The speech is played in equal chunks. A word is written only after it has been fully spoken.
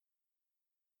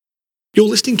You're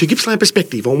listening to Gippsland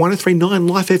Perspective on 103.9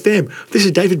 Life FM. This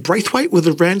is David Braithwaite with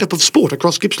a roundup of sport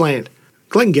across Gippsland.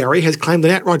 Glengarry has claimed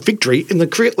an outright victory in the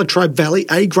Cricket Latrobe Valley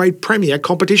A-grade Premier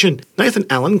competition. Nathan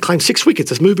Allen claimed 6 wickets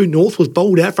as Mubu North was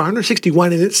bowled out for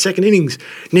 161 in its second innings.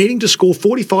 Needing to score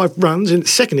 45 runs in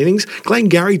its second innings,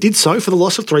 Glengarry did so for the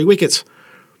loss of 3 wickets.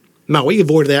 Maui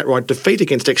avoided outright defeat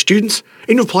against ex-students.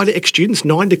 In reply to ex-students,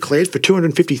 9 declared for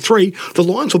 253, the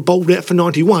Lions were bowled out for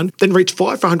 91, then reached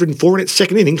 5 for 104 in its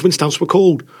second innings when stumps were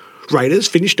called. Raiders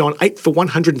finished on 8 for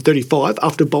 135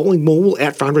 after bowling Morwell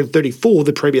out for 134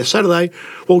 the previous Saturday,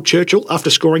 while Churchill, after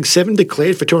scoring 7,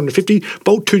 declared for 250,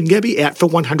 bowled Toongabbie out for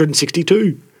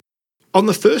 162. On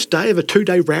the first day of a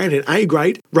 2-day round in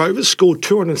A-grade, Rovers scored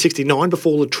 269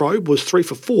 before Latrobe was 3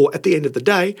 for 4 at the end of the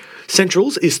day.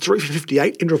 Centrals is 3 for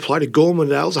 58 in reply to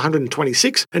Gormandale's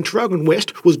 126, and Traralgon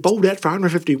West was bowled out for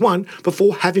 151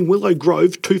 before having Willow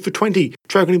Grove 2 for 20.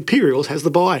 Traralgon Imperials has the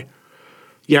bye.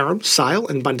 Yarram, Sale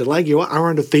and Bundalagua are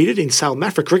undefeated in Sale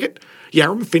Mafra cricket.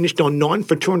 Yarram finished on 9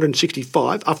 for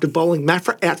 265 after bowling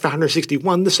Mafra out for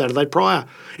 161 the Saturday prior.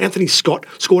 Anthony Scott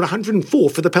scored 104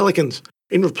 for the Pelicans.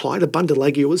 In reply to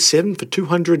Bundalagua's 7 for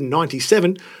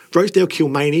 297, Rosedale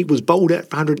Kilmany was bowled out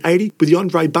for 180, with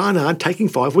Yandre Barnard taking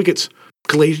 5 wickets.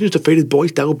 Collegians defeated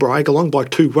Boysdale Bragg by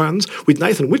 2 runs, with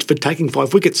Nathan Whitford taking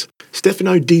 5 wickets.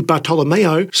 Stefano Di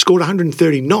Bartolomeo scored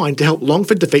 139 to help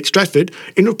Longford defeat Stratford.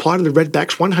 In reply to the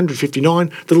Redbacks'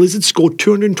 159, the Lizards scored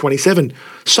 227.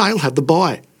 Sale had the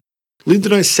bye.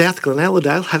 Lindenau South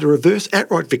Glenaladale had a reverse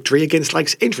outright victory against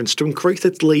Lakes Entrance to increase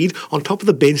its lead on top of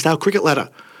the Bairnsdale cricket ladder.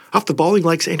 After bowling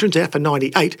Lakes Entrance out for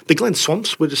 98, the Glen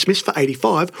Swamps were dismissed for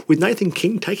 85, with Nathan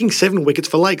King taking 7 wickets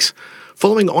for Lakes.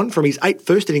 Following on from his 8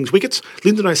 first innings wickets,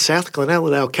 Lindenau South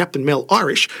Glenaladale captain Mel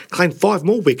Irish claimed 5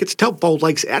 more wickets to help bowl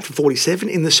Lakes out for 47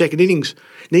 in the second innings.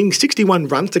 Needing 61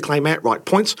 runs to claim outright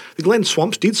points, the Glen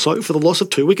Swamps did so for the loss of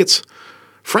 2 wickets.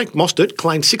 Frank Mostert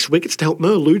claimed 6 wickets to help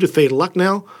Merloo defeat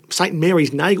Lucknow, St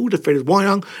Mary's Nagle defeated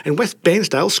Wyong, and West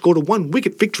Bairnsdale scored a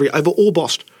 1-wicket victory over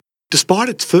Orbost. Despite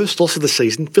its first loss of the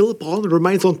season, Phillip Island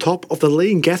remains on top of the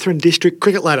Lee and Gatherine District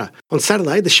cricket ladder. On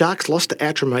Saturday, the Sharks lost to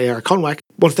Outram Conwack.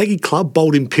 Wonthaggi Club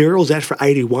bowled Imperials out for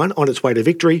 81 on its way to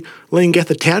victory. Lee and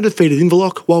Gather Town defeated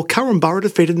Inverloch, while Currumborough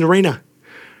defeated Narina.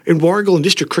 In Warrigal and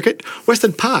District Cricket,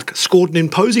 Western Park scored an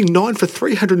imposing 9 for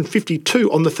 352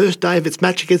 on the first day of its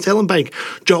match against Ellenbank.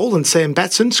 Joel and Sam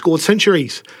Batson scored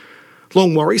centuries.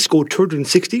 Longwarry scored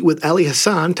 260, with Ali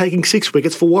Hassan taking 6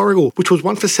 wickets for Warrigal, which was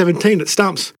 1 for 17 at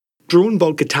stumps. Druin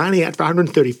bowled Katani out for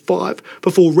 135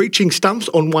 before reaching stumps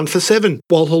on 1 for 7,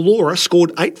 while Halora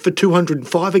scored 8 for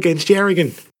 205 against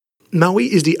Yarrigan. Maui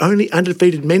is the only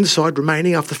undefeated men's side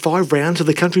remaining after 5 rounds of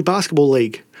the Country Basketball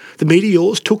League. The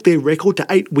Meteors took their record to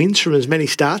 8 wins from as many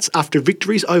starts after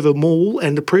victories over Morwell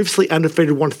and the previously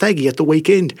undefeated Wonthaggi at the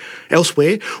weekend.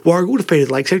 Elsewhere, Warrigal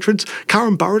defeated Lakes Entrance,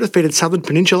 Currumborough defeated Southern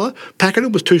Peninsula,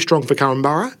 Pakenham was too strong for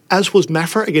Currumborough, as was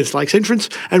Mafra against Lakes Entrance,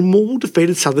 and Morwell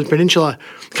defeated Southern Peninsula.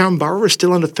 Currumborough is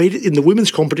still undefeated in the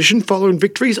women's competition following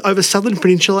victories over Southern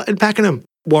Peninsula and Pakenham.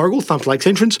 Warrigal thumped Lakes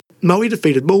Entrance, Maui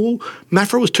defeated Morwell,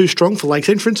 Mafra was too strong for Lakes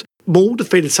Entrance, Morwell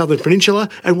defeated Southern Peninsula,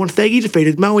 and Wonthaggi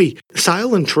defeated Maui.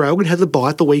 Sale and Traralgon had the bye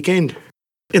at the weekend.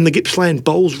 In the Gippsland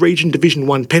Bowls Region Division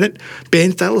 1 pennant,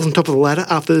 Bairnsdale is on top of the ladder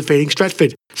after defeating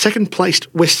Stratford. Second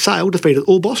placed West Sale defeated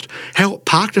Orbost, Howard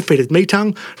Park defeated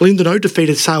Meetung, Lindenau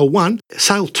defeated Sale 1,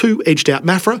 Sale 2 edged out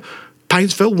Mafra,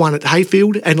 Painesville won at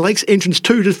Hayfield, and Lakes Entrance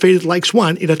 2 defeated Lakes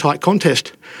 1 in a tight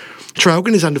contest.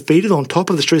 Traralgon is undefeated on top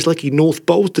of the Strzelecki North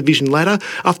Bowls Division ladder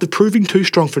after proving too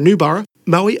strong for Newborough.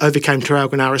 Maui overcame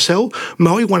Traralgon RSL,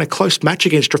 Maui won a close match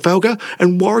against Trafalgar,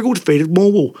 and Warrigal defeated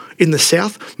Morwell. In the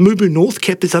south, Mubu North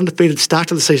kept its undefeated start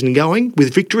to the season going,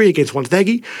 with victory against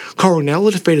Wonthaggi,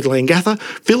 Coronella defeated Leongatha,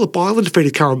 Phillip Island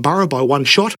defeated Currumborough by 1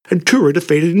 shot, and Tura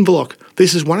defeated Inverloch.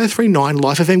 This is 103.9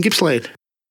 Life FM Gippsland.